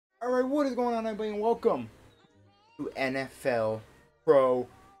Alright, what is going on, everybody, and welcome to NFL Pro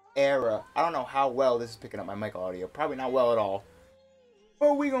Era. I don't know how well this is picking up my mic audio. Probably not well at all.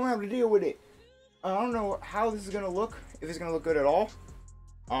 But we're going to have to deal with it. I don't know how this is going to look, if it's going to look good at all.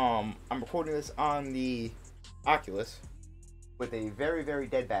 I'm recording this on the Oculus with a very, very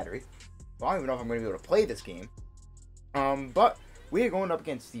dead battery. So I don't even know if I'm going to be able to play this game. But we are going up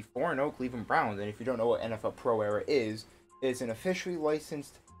against the 4-0 Cleveland Browns. And if you don't know what NFL Pro Era is, it's an officially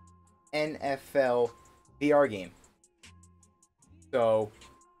licensed NFL VR game. So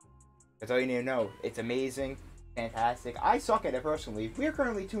that's all you need to know. It's amazing, fantastic. I suck at it personally. We are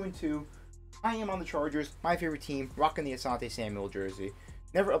currently 2-2. I am on the Chargers, my favorite team, rocking the Asante Samuel jersey.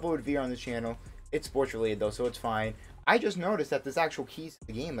 Never uploaded VR on the channel. It's sports related though, so it's fine. I just noticed that there's actual keys to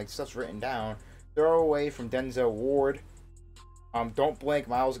the game, like stuff's written down. Throw away from Denzel Ward. Don't blink,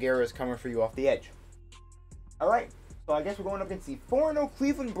 Myles Garrett is coming for you off the edge. Alright. So I guess we're going up against the 4-0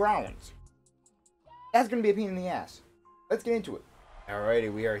 Cleveland Browns. That's going to be a pain in the ass. Let's get into it.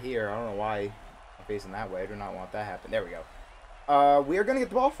 Alrighty, we are here. I don't know why I'm facing that way. I do not want that to happen. There we go. We are going to get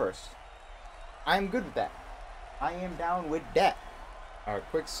the ball first. I am good with that. I am down with that. Alright,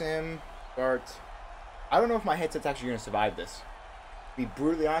 quick sim. Start. I don't know if my headset's actually going to survive this. To be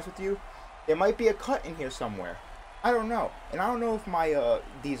brutally honest with you, there might be a cut in here somewhere. I don't know. And I don't know if my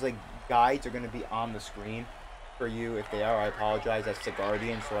these like guides are going to be on the screen. For you, if they are, I apologize. That's the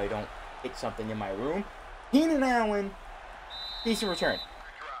Guardian, so I don't hit something in my room. Keenan Allen, decent return.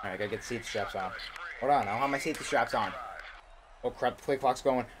 Alright, I gotta get the safety straps on. Hold on, I don't have my safety straps on. Oh crap, the play clock's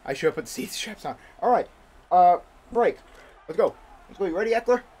going. I should have put the safety straps on. Alright, break. Let's go. Let's go. You ready,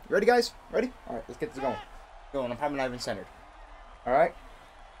 Eckler? You ready, guys? Ready? Alright, let's get this going. I'm probably not even centered. Alright,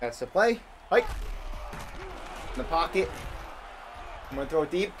 that's the play. Hike. In the pocket. I'm gonna throw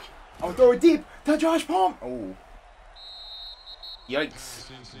it deep. I'm gonna throw it deep to Josh Palm. Oh. Yikes.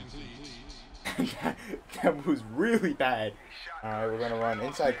 that was really bad. Alright, we're going to run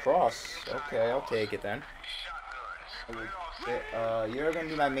inside cross. Okay, I'll take it then. You're going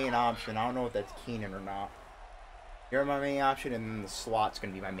to be my main option. I don't know if that's Keenan or not. You're my main option, and then the slot's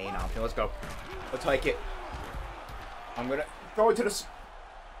going to be my main option. Let's go. Let's hike it. I'm going to throw it to the...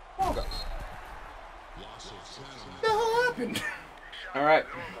 Oh, God. What the hell happened? Alright.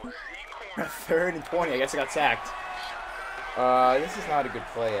 3rd and 20. I guess I got sacked. This is not a good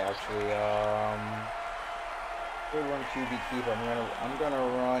play, actually. We'll run QB keeper. I'm gonna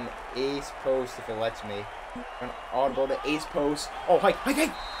run ace post if it lets me. I'm gonna audible to ace post. Oh, hike.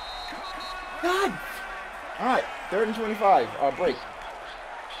 God. All right, 3rd and 25. Break.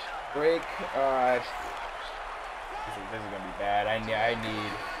 Break. This is gonna be bad.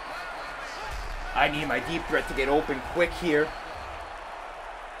 I need my deep threat to get open quick here.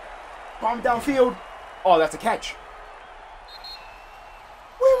 Bomb downfield. Oh, that's a catch.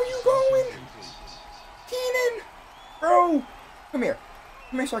 Where were you going? Keenan! Bro! Come here.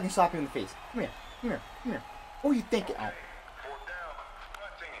 Come here so I can slap you in the face. Come here. Come here. Come here. What are you thinking? Oh.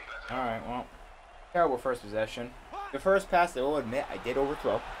 Alright, well. Terrible first possession. The first pass, I will admit, I did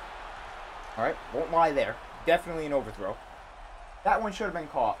overthrow. Alright, won't lie there. Definitely an overthrow. That one should have been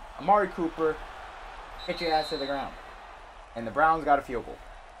caught. Amari Cooper, hit your ass to the ground. And the Browns got a field goal.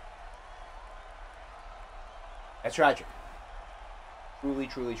 That's tragic. Truly,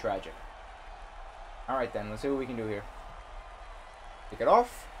 truly tragic. Alright then, let's see what we can do here. Pick it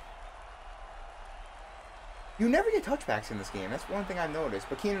off. You never get touchbacks in this game. That's one thing I've noticed.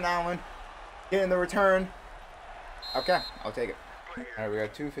 But Keenan Allen getting the return. Okay, I'll take it. Alright, we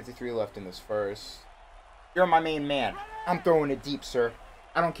got 2:53 left in this first. You're my main man. I'm throwing it deep, sir.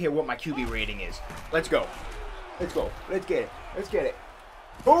 I don't care what my QB rating is. Let's go. Let's go. Let's get it. Let's get it.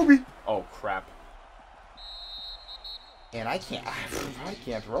 Kobe! Oh, crap. And I can't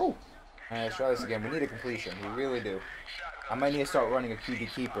throw. Alright, let's try this again. We need a completion. We really do. I might need to start running a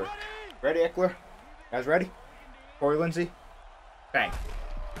QB keeper. Ready, Eckler? Guys ready? Corey Lindsey? Bang.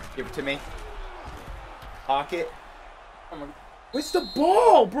 Give it to me. Pocket. Oh my... Where's the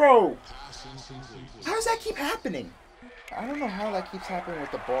ball, bro? How does that keep happening? I don't know how that keeps happening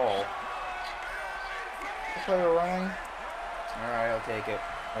with the ball. Player running. Alright, I'll take it.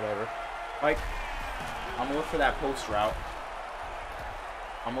 Whatever. Mike. I'm gonna look for that post route.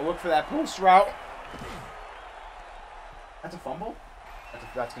 That's a fumble?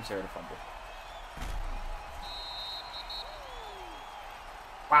 That's considered a fumble.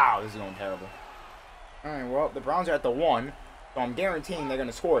 Wow, this is going terrible. Alright, well, the Browns are at the 1, so I'm guaranteeing they're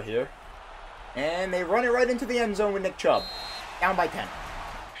gonna score here. And they run it right into the end zone with Nick Chubb. Down by 10.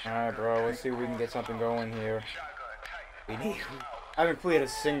 Alright, bro, let's see if we can get something going here. I haven't completed a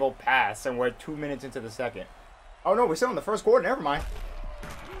single pass, and we're 2 minutes into the second. Oh no, we're still in the first quarter. Never mind.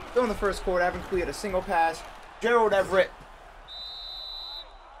 Still in the first quarter. I haven't completed a single pass. Gerald Everett.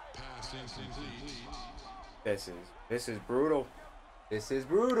 This is brutal. This is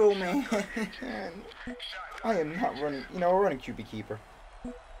brutal, man. I am not running. You know, we're running QB keeper.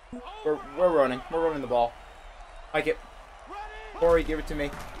 We're running. We're running the ball. Like it. Corey, give it to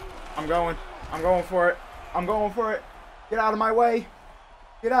me. I'm going. I'm going for it. I'm going for it. Get out of my way.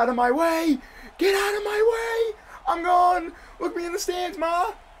 Get out of my way. Get out of my way. I'm gone. Look me in the stands,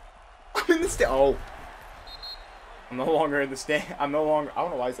 Ma. I'm in the stand. Oh. I'm no longer in the stand. I'm no longer. I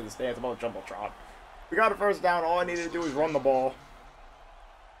don't know why I said the stands. I'm on Jumbotron. We got a first down. All I needed to do is run the ball.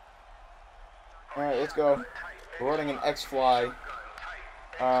 Alright, let's go. We're running an X-Fly.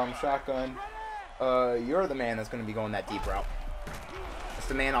 Shotgun. You're the man that's going to be going that deep route. That's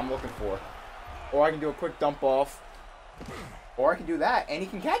the man I'm looking for. Or I can do a quick dump off. Or I can do that, and he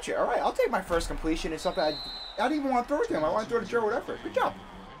can catch it. Alright, I'll take my first completion. It's something I didn't even want to throw it to him. I want to throw it to Gerald Everett. Good job.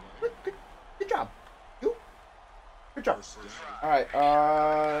 Good job. You. Good job. Alright,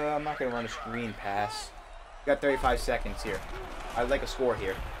 I'm not going to run a screen pass. We got 35 seconds here. I'd like a score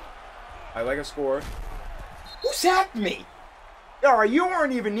here. I like a score. Who sacked me? Alright, you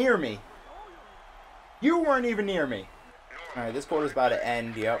weren't even near me. You weren't even near me. Alright, this quarter's about to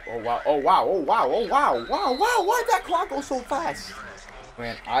end. Yep. Oh, wow. Oh, wow. Oh, wow. Oh, wow. Wow. Wow. Why'd that clock go so fast? We're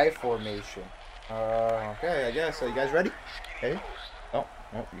in I formation. Okay, I guess. Are you guys ready? Okay. Oh,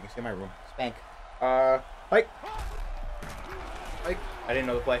 you can see my room. Spank. Hike. Hike. I didn't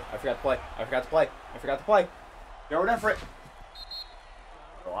know the play. I forgot to play. I forgot to play. I forgot to play. Gerald Everett.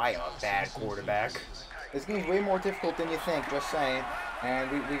 Oh, I am a bad quarterback. This game's way more difficult than you think, just saying. And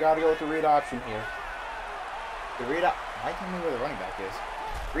we got to go with the read option here. The read option. Why tell me where the running back is?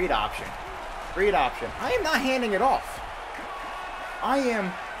 Read option. Read option. I am not handing it off. I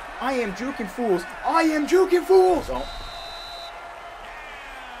am juking fools. I am juking fools! Oh.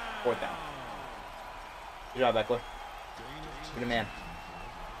 Fourth down. Good job, Eckler. Good man.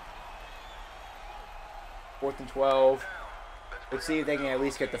 4th and 12. Let's see if they can at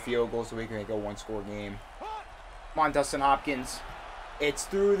least get the field goal so we can go one-score game. Come on, Dustin Hopkins. It's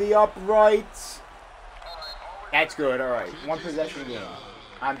through the uprights. That's good. All right. One possession game.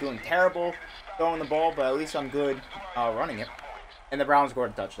 I'm doing terrible throwing the ball, but at least I'm good running it. And the Browns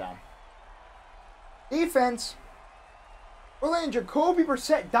scored a touchdown. Defense. We're letting Jacoby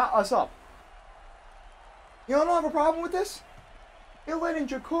Brissett dot us up. You don't have a problem with this? You're letting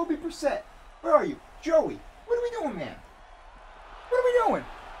Jacoby Brissett. Where are you? Joey. What are we doing, man? What are we doing?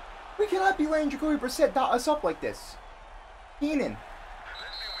 We cannot be letting Jacoby Brissett dot us up like this. Keenan.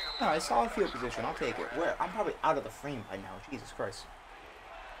 Alright, solid field position. I'll take it. I'm probably out of the frame by now. Jesus Christ.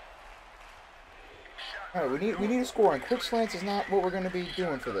 Alright, we need a score, and quick slants is not what we're going to be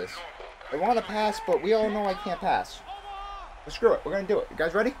doing for this. I want to pass, but we all know I can't pass. But screw it. We're going to do it. You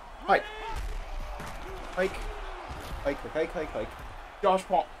guys ready? Hike. Hike. Hike, hike, hike, hike. Josh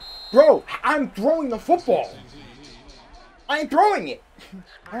Paul. Bro, I'm throwing the football. I ain't throwing it.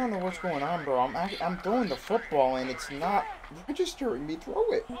 I don't know what's going on, bro. I'm throwing the football, and it's not registering me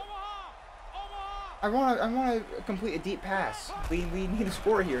throw it. I want to complete a deep pass. We need a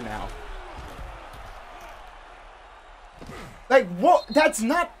score here now. Like, what? That's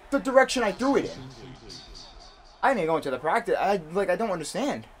not the direction I threw it in. I didn't go into the practice. I don't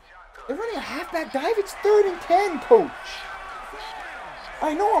understand. They're running a halfback dive. It's 3rd and 10, coach.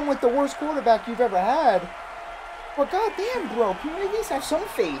 I know I'm with the worst quarterback you've ever had. But goddamn, bro, can we at least have some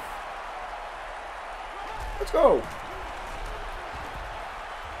faith? Let's go.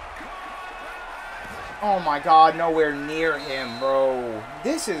 Oh my god, nowhere near him, bro.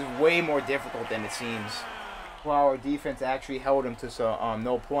 This is way more difficult than it seems. Well, our defense actually held him to some,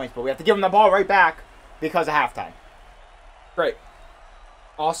 no points, but we have to give him the ball right back because of halftime. Great.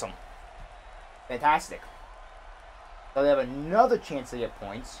 Awesome. Fantastic. So they have another chance to get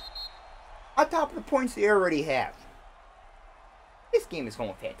points. On top of the points they already have. This game is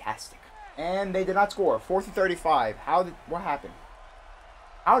going fantastic. And they did not score. 4th and 35. What happened?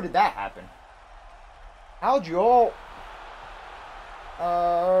 How did that happen? How'd you all...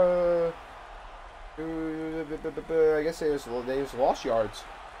 I guess they just lost yards.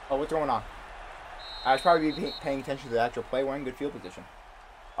 Oh, what's going on? I was probably paying attention to the actual play. We're in good field position.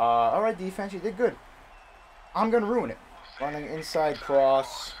 Alright, defense, you did good. I'm gonna ruin it. Running inside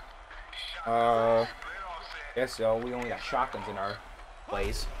cross. Guess so. We only got shotguns in our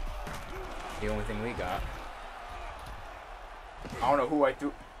plays. The only thing we got. I don't know who I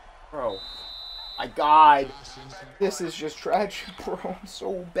threw. Bro. My God. This is just tragic, bro. I'm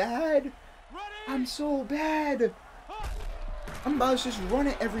so bad. I'm so bad. I'm about to just run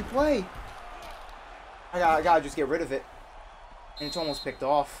it every play. I gotta just get rid of it. And it's almost picked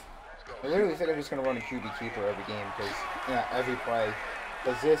off. I literally think I'm just gonna run a QB keeper every game because every play,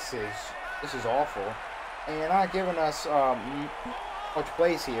 because this is awful, and you're not giving us much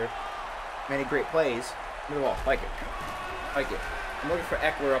plays here, many great plays. Middle off, like it. I'm looking for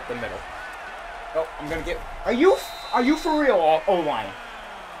Eckler up the middle. Oh, I'm gonna get. Are you for real, O-line?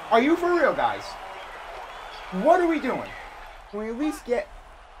 Are you for real, guys? What are we doing? Can we at least get?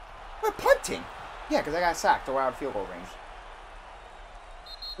 We're punting. Yeah, because I got sacked or out of field goal range.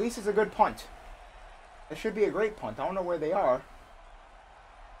 At least it's a good punt. It should be a great punt. I don't know where they are.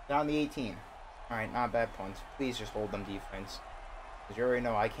 Down the 18. Alright, not a bad punt. Please just hold them defense. Because you already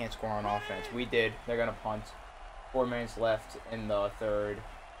know I can't score on offense. We did. They're going to punt. 4 minutes left in the third.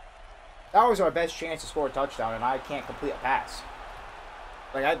 That was our best chance to score a touchdown, and I can't complete a pass.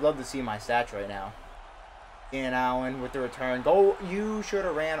 Like, I'd love to see my stats right now. Ian Allen with the return. Go. You should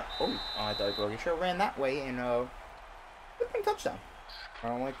have ran. Oh, I thought you should have ran that way and touchdown. I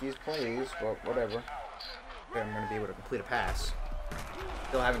don't like these plays, but whatever. Okay, I'm going to be able to complete a pass.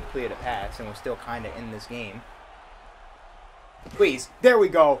 Still haven't completed a pass, and we're still kind of in this game. Please. There we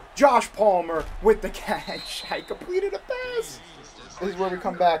go. Josh Palmer with the catch. I completed a pass. This is where we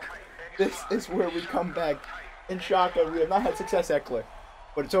come back. This is where we come back. In shotgun, we have not had success, Eckler.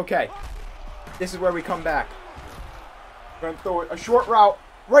 But it's okay. This is where we come back. We're going to throw a short route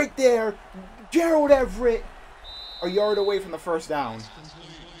right there. Gerald Everett. A yard away from the first down.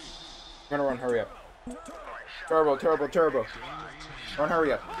 We're going to run, hurry up. Turbo. Run,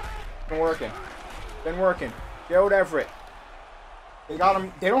 hurry up. Been working. Gerald Everett. They got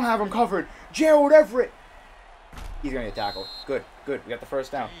him. They don't have him covered. Gerald Everett. He's going to get tackled. Good. We got the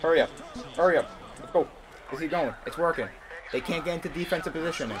first down. Hurry up. Let's go. Is he going? It's working. They can't get into defensive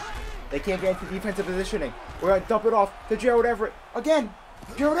positioning. We're going to dump it off to Gerald Everett. Again.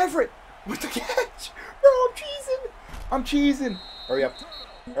 Gerald Everett with the catch. Bro, I'm cheesing. Hurry up.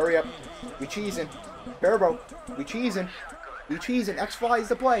 We cheesing. Turbo. We cheesing. X flies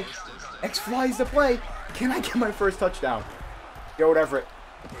the play. Can I get my first touchdown? Gerald Everett.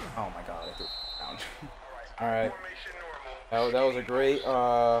 Oh my god, I threw it down. Alright. That was a great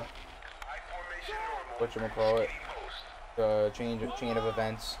whatchamacallit, chain of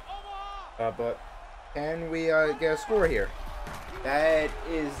events. But can we get a score here? That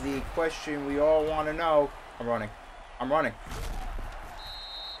is the question we all want to know. I'm running.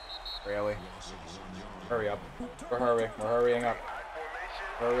 Really? Hurry up. We're hurrying up.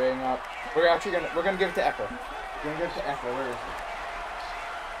 We're gonna give it to Eckler. Where is he?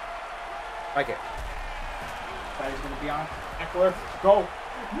 Like it. That is gonna be on. Eckler, go.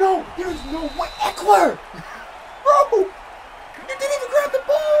 No, there's no way. Eckler! Bro! You didn't even grab the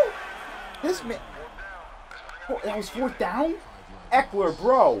ball! This man. Oh, that was 4th down? Eckler,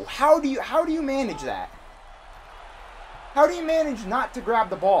 bro. How do you manage that? How do you manage not to grab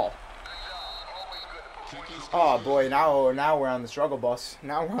the ball? Oh boy, now we're on the struggle bus.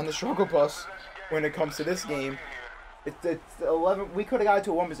 When it comes to this game. It's 11. We could have got it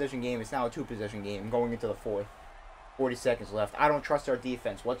to a 1-possession game. It's now a 2-possession game going into the 4th. 40 seconds left. I don't trust our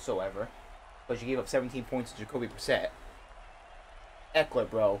defense whatsoever. Because you gave up 17 points to Jacoby Brissett. Eckler,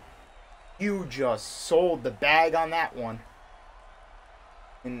 bro. You just sold the bag on that one.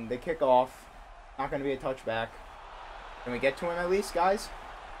 And the kickoff. Not going to be a touchback. Can we get to him at least, guys?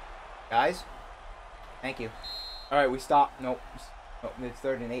 Thank you. Alright, we stop. Nope. It's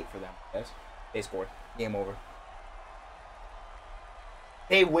 3rd and 8 for them. Yes. They scored. Game over.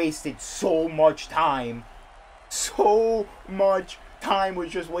 They wasted so much time. So much time was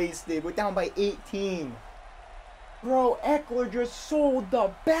just wasted. We're down by 18. Bro, Eckler just sold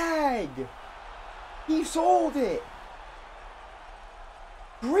the bag. He sold it.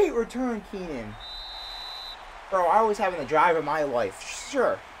 Great return, Keenan. Bro, I was having the drive of my life.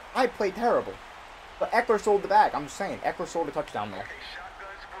 Sure, I played terrible. But Eckler sold the bag. I'm just saying. Eckler sold a touchdown there.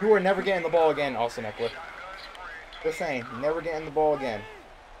 You are never getting the ball again, Austin Eckler. Just saying. Never getting the ball again.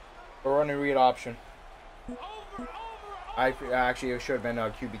 We're running read option. Actually, it should have been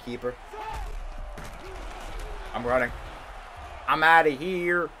a QB keeper. I'm running. I'm out of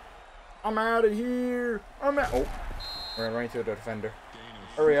here. Oh. We're going right into the defender.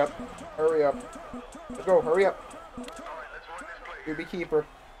 Hurry up. Let's go. Hurry up. QB keeper.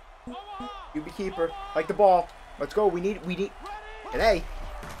 Like the ball. Let's go. We need. Today,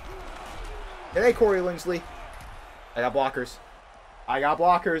 Corey Linsley. I got blockers.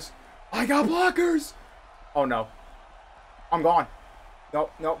 Oh, no. I'm gone.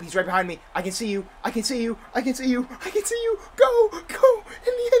 Nope. He's right behind me. I can see you. Go. In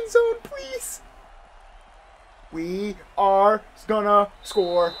the end zone, please. We are gonna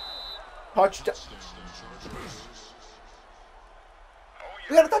score. Touchdown.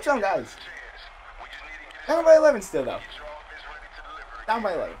 We got a touchdown, guys. Down by 11 still, though. Down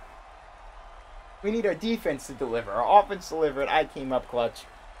by 11. We need our defense to deliver. Our offense delivered. I came up clutch.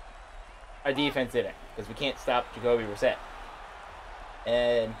 Our defense didn't, because we can't stop Jacoby Brissett.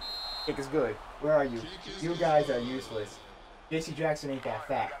 And kick is good. Where are you? You guys are useless. JC Jackson ain't that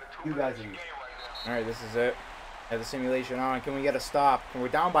fat. You guys are useless. Alright, this is it. Have the simulation on. Can we get a stop? We're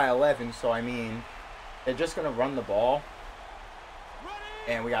down by 11, so I mean, they're just going to run the ball.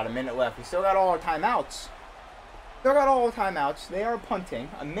 And we got a minute left. We still got all our timeouts. Still got all our timeouts. They are punting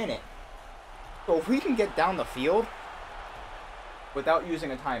a minute. So if we can get down the field without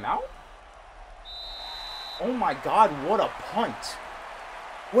using a timeout. Oh my God, what a punt.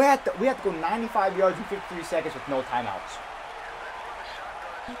 We have to go 95 yards in 53 seconds with no timeouts.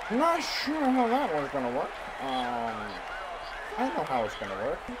 Not sure how that one's going to work. I know how it's going to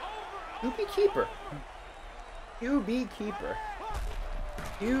work. QB keeper. QB keeper.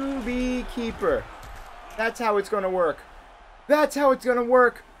 QB keeper. That's how it's going to work. That's how it's going to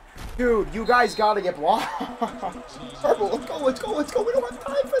work. Dude, you guys got to get blocked. Herbert, let's go, let's go, let's go. We don't have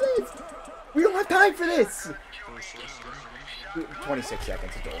time for this. We don't have time for this. 26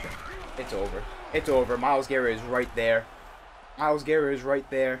 seconds. It's over. It's over. It's over. Myles Garrett is right there. Myles Garrett is right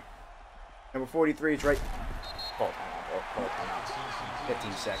there. Number 43 is right. Call timeout, bro. Call timeout.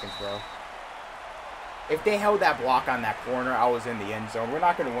 15 seconds, bro. If they held that block on that corner, I was in the end zone. We're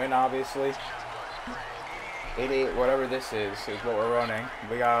not going to win, obviously. 8-8, whatever this is what we're running.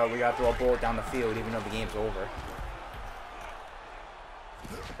 We got to throw a bullet down the field, even though the game's over.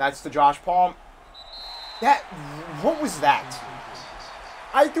 That's the Josh Palm. What was that?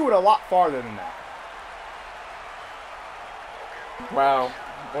 I threw it a lot farther than that. Wow,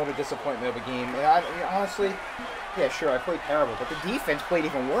 what a disappointment of a game. Honestly, yeah, sure, I played terrible, but the defense played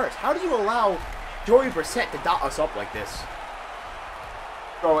even worse. How do you allow Joey Brissett to dot us up like this?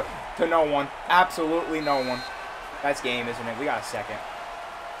 Throw it to no one. Absolutely no one. That's game, isn't it? We got a second.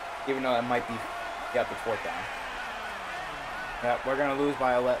 Even though that might be the fourth down. Yep, we're going to lose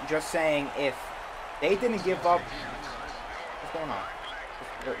by 11. Just saying, if they didn't give up... What's going on?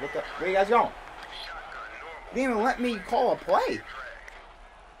 Where you guys going? You didn't even let me call a play.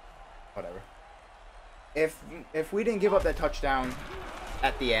 Whatever. If we didn't give up that touchdown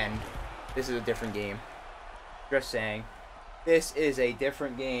at the end, this is a different game. Just saying. This is a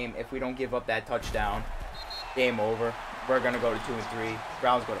different game if we don't give up that touchdown. Game over. We're going to go to 2-3.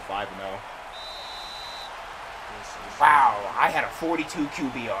 Browns go to 5-0. Wow, I had a 42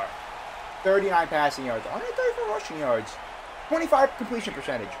 QBR. 39 passing yards. 134 rushing yards. 25 completion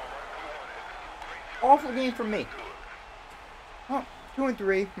percentage. Awful game from me. Well,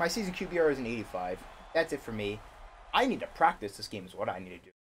 2-3. My season QBR is an 85. That's it for me. I need to practice this game is what I need to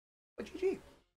do. But GG.